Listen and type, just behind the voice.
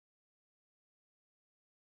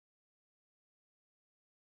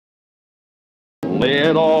Lay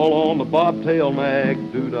it all on the bobtail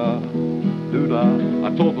nag, doo-dah, doo-dah.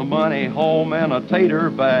 I took my money home in a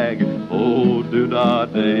tater bag, oh, doo-dah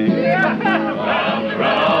day. Bound to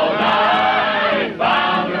run all night,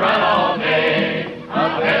 bound to run all day.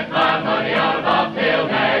 I bet my money on a bobtail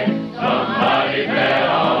nag, somebody bet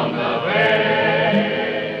on the bay.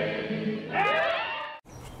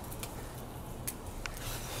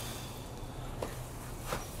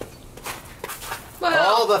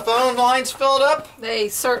 All the phone lines filled up? They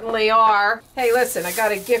certainly are. Hey, listen, I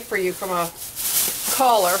got a gift for you from a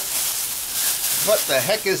caller. What the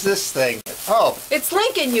heck is this thing? Oh, It's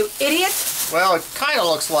Lincoln, you idiot! well, it kind of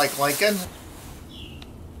looks like Lincoln.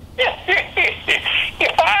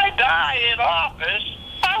 If I die in office,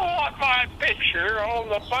 I want my picture on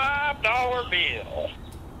the $5 bill.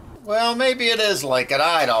 Well, maybe it is Lincoln.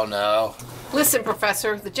 I don't know. Listen,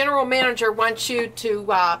 Professor, the general manager wants you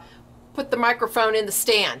to put the microphone in the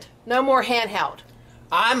stand. No more handheld.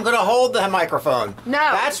 I'm going to hold the microphone. No.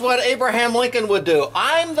 That's what Abraham Lincoln would do.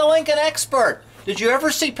 I'm the Lincoln expert. Did you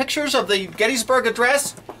ever see pictures of the Gettysburg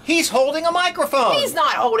Address? He's holding a microphone. He's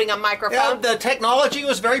not holding a Yeah, microphone. the technology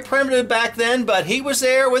was very primitive back then, but he was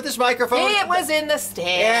there with his microphone. It was in the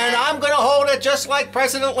stand. And I'm going to hold it just like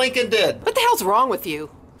President Lincoln did. What the hell's wrong with you?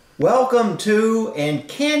 Welcome to, and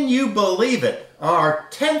can you believe it, our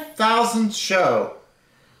 10,000th show.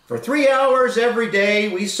 For 3 hours every day,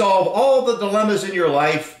 we solve all the dilemmas in your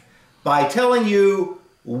life by telling you,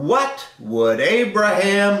 what would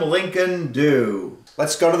Abraham Lincoln do?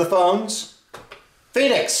 Let's go to the phones.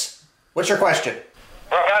 Phoenix, what's your question?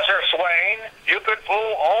 Professor Swain, you could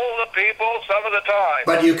fool all the people some of the time.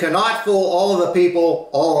 But you cannot fool all of the people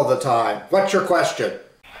all of the time. What's your question?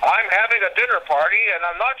 I'm having a dinner party, and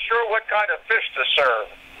I'm not sure what kind of fish to serve.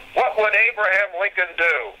 What would Abraham Lincoln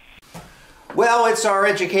do? Well, it's our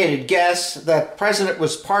educated guess that the president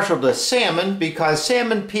was partial to salmon because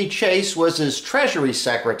Salmon P. Chase was his Treasury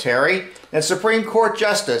Secretary and Supreme Court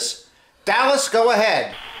Justice. Dallas, go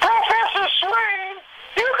ahead. Professor Swain,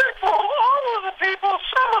 you can fool all of the people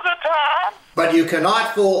some of the time. But you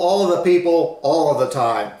cannot fool all of the people all of the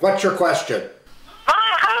time. What's your question? My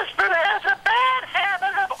husband has a bad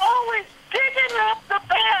habit of always digging up the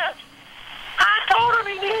past. I told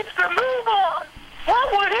him he needs to move on.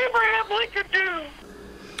 What would Abraham Lincoln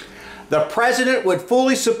do? The president would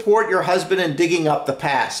fully support your husband in digging up the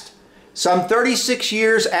past. Some 36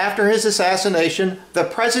 years after his assassination, the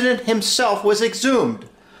president himself was exhumed.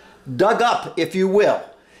 Dug up, if you will.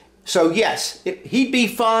 So yes, he'd be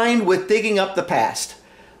fine with digging up the past.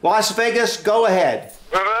 Las Vegas, go ahead.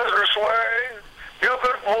 Professor Swain, you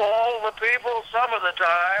could fool all the people some of the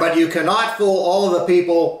time. But you cannot fool all of the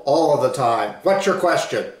people all of the time. What's your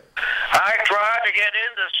question? I tried to get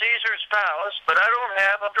into Caesar's Palace, but I don't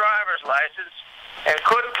have a driver's license and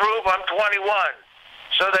couldn't prove I'm 21,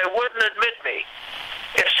 so they wouldn't admit me.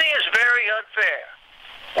 It seems very unfair.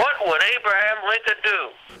 What would Abraham Lincoln do?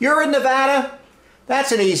 You're in Nevada?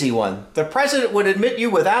 That's an easy one. The president would admit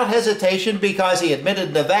you without hesitation because he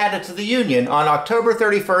admitted Nevada to the Union on October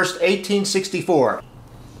 31st, 1864.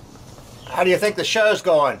 How do you think the show's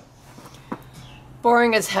going?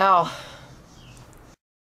 Boring as hell.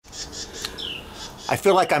 I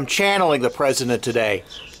feel like I'm channeling the president today.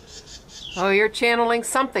 Oh, you're channeling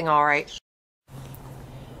something, all right.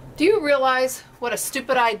 Do you realize what a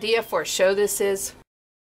stupid idea for a show this is?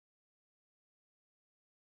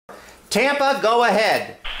 Tampa, go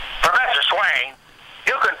ahead. Professor Swain,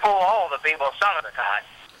 you can fool all the people some of the time.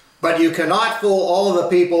 But you cannot fool all of the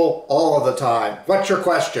people all of the time. What's your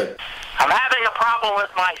question? I'm having a problem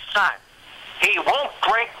with my son. He won't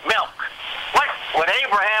drink milk. What would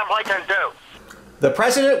Abraham Lincoln do? The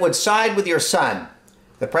president would side with your son.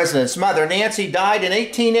 The president's mother, Nancy, died in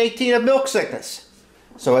 1818 of milk sickness.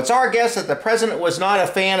 So it's our guess that the president was not a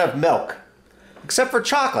fan of milk. Except for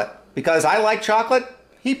chocolate. Because I like chocolate,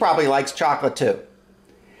 he probably likes chocolate too.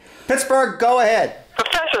 Pittsburgh, go ahead.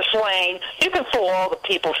 Professor Swain, you can fool all the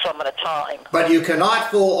people some of the time. But you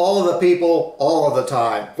cannot fool all of the people all of the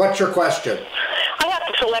time. What's your question? I have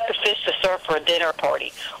to select a fish to serve for a dinner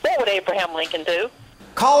party. What would Abraham Lincoln do?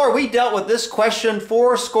 Caller, we dealt with this question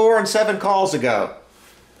 407 calls ago.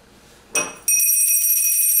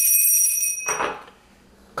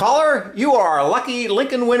 Caller, you are a lucky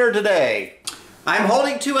Lincoln winner today. I'm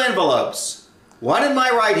holding 2 envelopes, one in my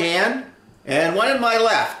right hand and one in my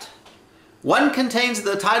left. One contains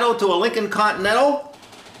the title to a Lincoln Continental.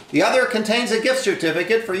 The other contains a gift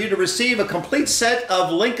certificate for you to receive a complete set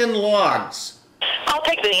of Lincoln Logs. I'll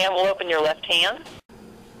take the envelope in your left hand.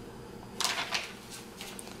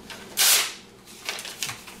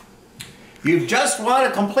 You've just won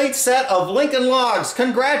a complete set of Lincoln Logs.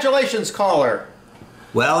 Congratulations, caller.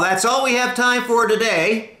 Well, that's all we have time for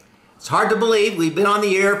today. It's hard to believe we've been on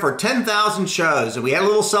the air for 10,000 shows, and we had a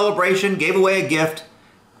little celebration, gave away a gift.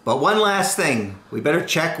 But one last thing, we better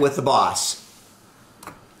check with the boss.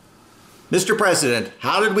 Mr. President,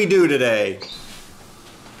 how did we do today?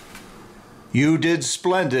 You did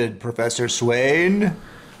splendid, Professor Swain.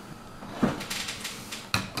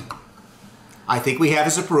 I think we have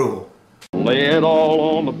his approval. Lay it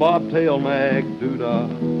all on the bobtail nag, doo-dah,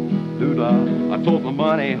 doo-dah. I took the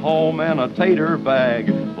money home in a tater bag,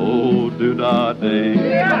 oh, doo-dah day.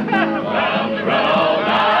 Round the road.